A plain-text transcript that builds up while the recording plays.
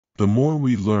The more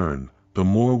we learn, the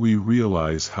more we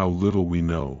realize how little we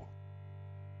know.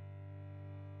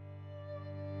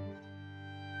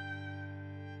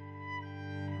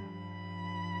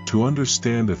 To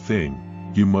understand a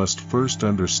thing, you must first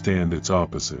understand its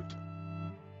opposite.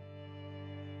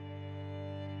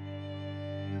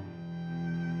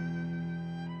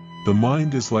 The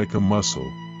mind is like a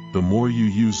muscle. The more you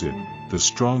use it, the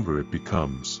stronger it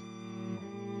becomes.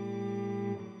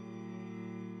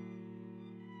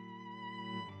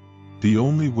 The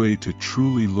only way to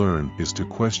truly learn is to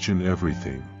question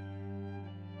everything.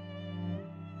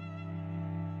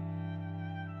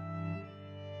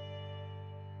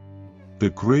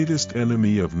 The greatest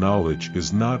enemy of knowledge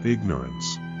is not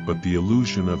ignorance, but the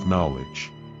illusion of knowledge.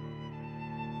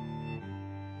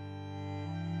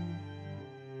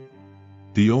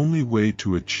 The only way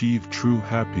to achieve true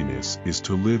happiness is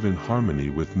to live in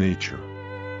harmony with nature.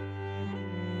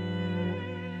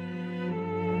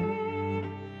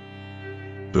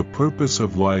 The purpose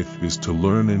of life is to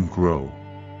learn and grow.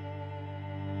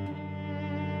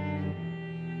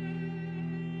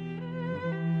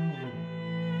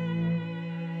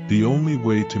 The only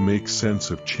way to make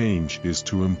sense of change is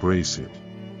to embrace it.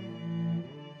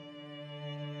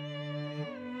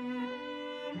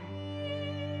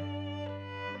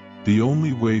 The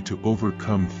only way to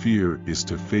overcome fear is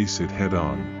to face it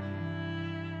head-on.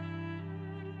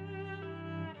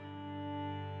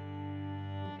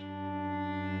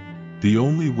 The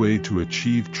only way to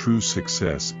achieve true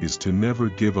success is to never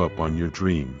give up on your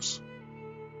dreams.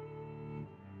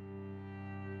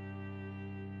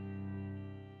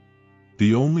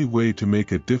 The only way to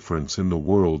make a difference in the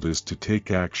world is to take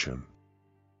action.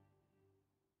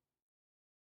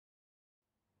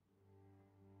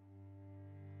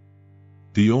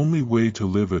 The only way to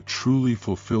live a truly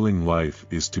fulfilling life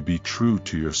is to be true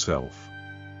to yourself.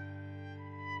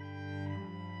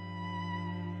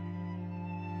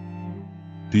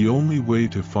 The only way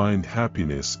to find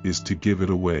happiness is to give it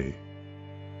away.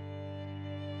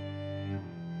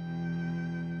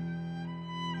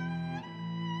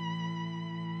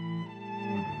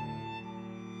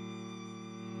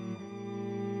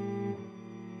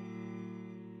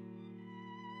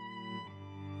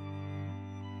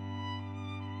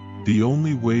 The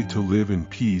only way to live in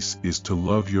peace is to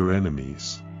love your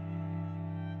enemies.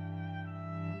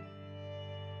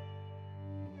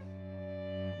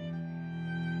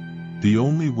 The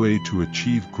only way to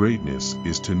achieve greatness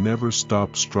is to never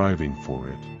stop striving for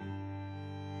it.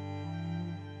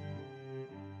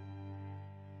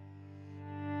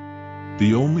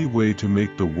 The only way to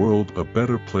make the world a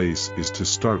better place is to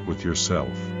start with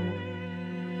yourself.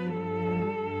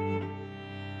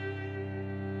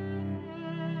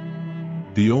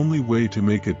 The only way to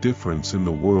make a difference in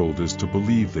the world is to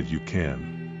believe that you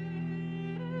can.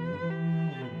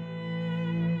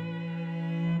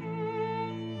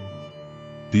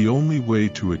 The only way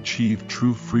to achieve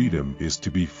true freedom is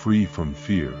to be free from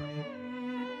fear.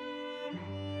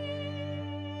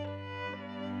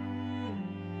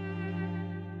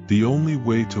 The only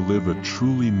way to live a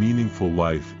truly meaningful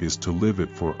life is to live it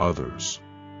for others.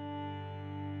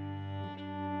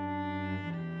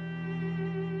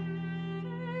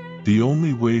 The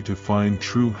only way to find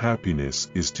true happiness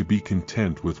is to be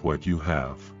content with what you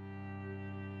have.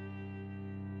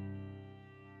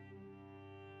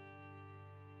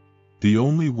 The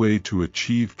only way to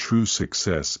achieve true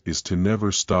success is to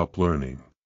never stop learning.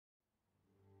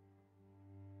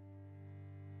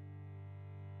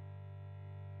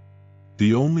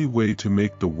 The only way to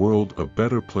make the world a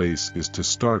better place is to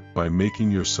start by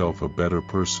making yourself a better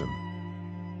person.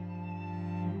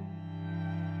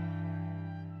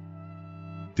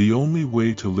 The only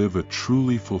way to live a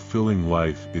truly fulfilling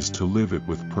life is to live it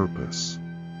with purpose.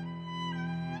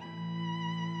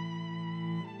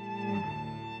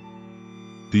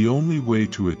 The only way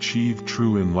to achieve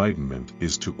true enlightenment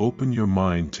is to open your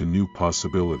mind to new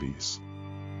possibilities.